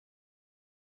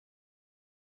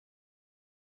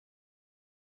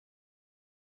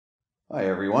Hi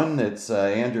everyone, it's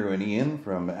Andrew and Ian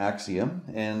from Axiom,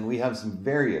 and we have some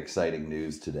very exciting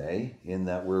news today in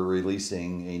that we're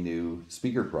releasing a new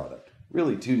speaker product.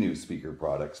 Really two new speaker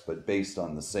products, but based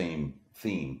on the same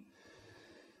theme.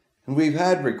 And we've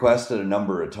had requested a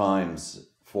number of times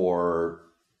for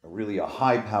really a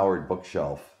high-powered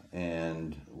bookshelf,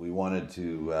 and we wanted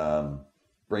to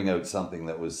bring out something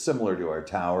that was similar to our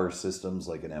tower systems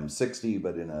like an M60,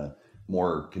 but in a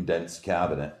more condensed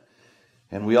cabinet.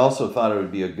 And we also thought it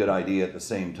would be a good idea at the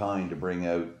same time to bring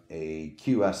out a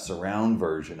QS surround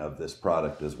version of this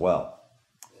product as well.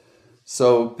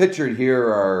 So pictured here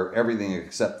are everything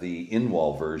except the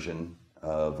in-wall version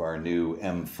of our new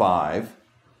M5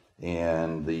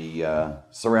 and the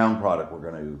surround product we're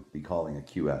going to be calling a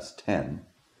QS10.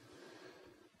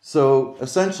 So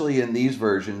essentially in these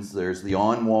versions there's the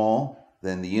on-wall,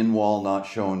 then the in-wall not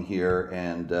shown here,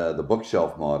 and the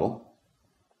bookshelf model.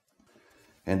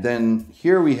 And then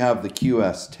here we have the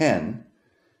QS10,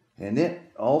 and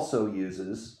it also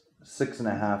uses a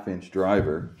 6.5-inch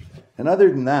driver. And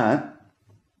other than that,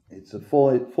 it's a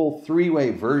full three-way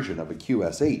version of a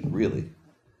QS8, really.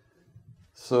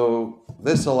 So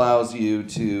this allows you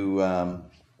to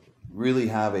really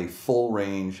have a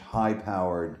full-range,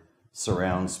 high-powered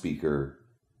surround speaker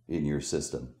in your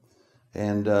system.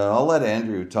 And I'll let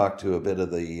Andrew talk to a bit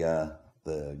of the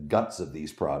guts of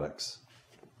these products.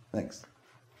 Thanks.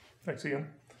 Thanks, Ian.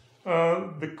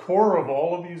 The core of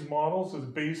all of these models is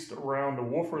based around a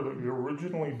woofer that we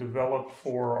originally developed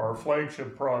for our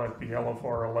flagship product, the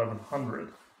LFR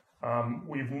 1100.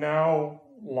 We've now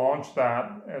launched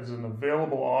that as an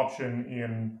available option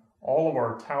in all of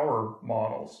our tower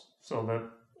models so that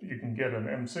you can get an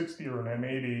M60 or an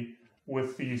M80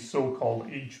 with the so-called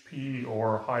HP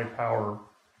or high power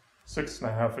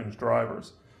 6.5-inch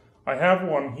drivers. I have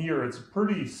one here. It's a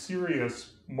pretty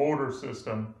serious motor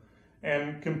system.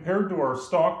 And compared to our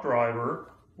stock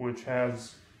driver, which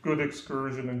has good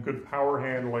excursion and good power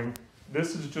handling,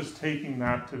 this is just taking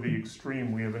that to the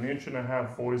extreme. We have an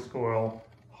 1.5-inch voice coil,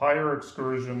 higher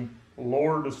excursion,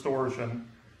 lower distortion,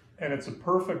 and it's a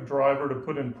perfect driver to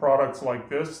put in products like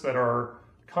this that are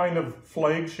kind of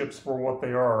flagships for what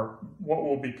they are. What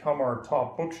will become our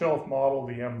top bookshelf model,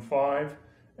 the M5,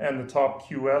 and the top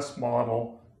QS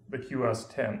model, the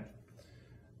QS10.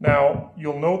 Now,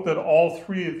 you'll note that all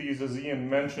three of these, as Ian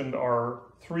mentioned, are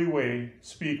three-way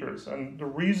speakers. And the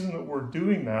reason that we're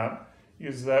doing that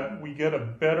is that we get a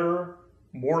better,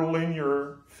 more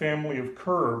linear family of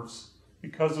curves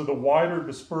because of the wider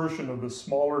dispersion of the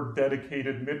smaller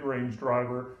dedicated mid-range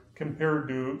driver compared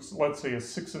to, let's say, a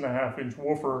 6.5-inch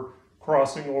woofer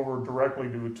crossing over directly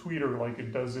to a tweeter like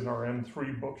it does in our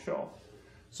M3 bookshelf.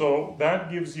 So that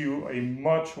gives you a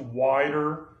much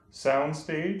wider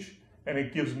soundstage, and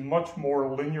it gives much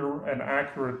more linear and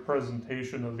accurate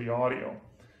presentation of the audio.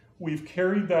 We've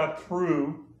carried that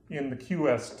through in the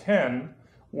QS10,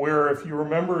 where if you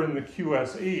remember in the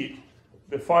QS8,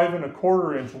 the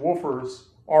 5.25-inch woofers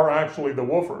are actually the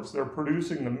woofers. They're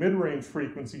producing the mid-range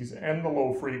frequencies and the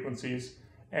low frequencies,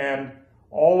 and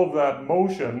all of that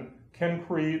motion can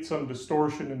create some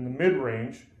distortion in the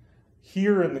mid-range.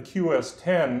 Here in the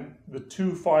QS10, the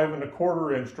two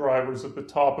 5.25-inch drivers at the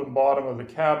top and bottom of the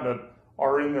cabinet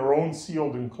are in their own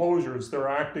sealed enclosures. They're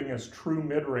acting as true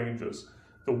mid-ranges.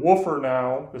 The woofer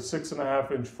now, the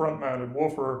 6.5-inch front-mounted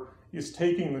woofer, is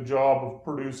taking the job of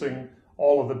producing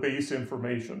all of the bass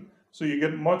information. So you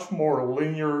get much more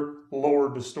linear,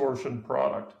 lower distortion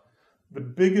product. The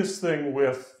biggest thing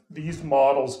with these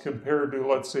models compared to,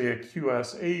 let's say, a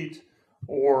QS8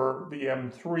 or the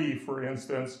M3, for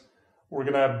instance, we're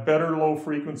going to have better low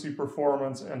frequency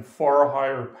performance and far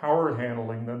higher power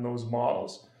handling than those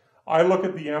models. I look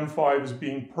at the M5 as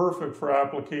being perfect for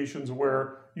applications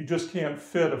where you just can't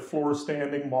fit a floor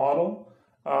standing model,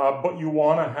 but you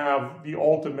want to have the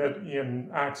ultimate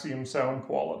in Axiom sound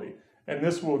quality. And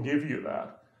this will give you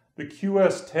that. The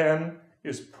QS10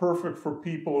 is perfect for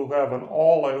people who have an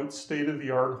all-out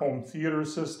state-of-the-art home theater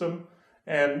system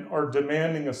and are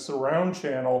demanding a surround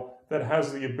channel that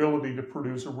has the ability to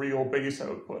produce real bass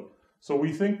output. So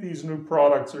we think these new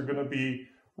products are going to be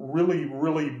really,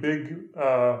 really big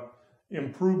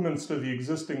improvements to the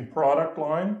existing product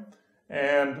line,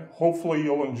 and hopefully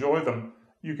you'll enjoy them.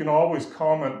 You can always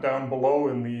comment down below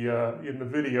in the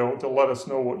video to let us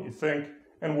know what you think,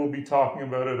 and we'll be talking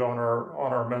about it on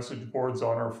our message boards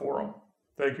on our forum.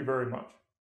 Thank you very much.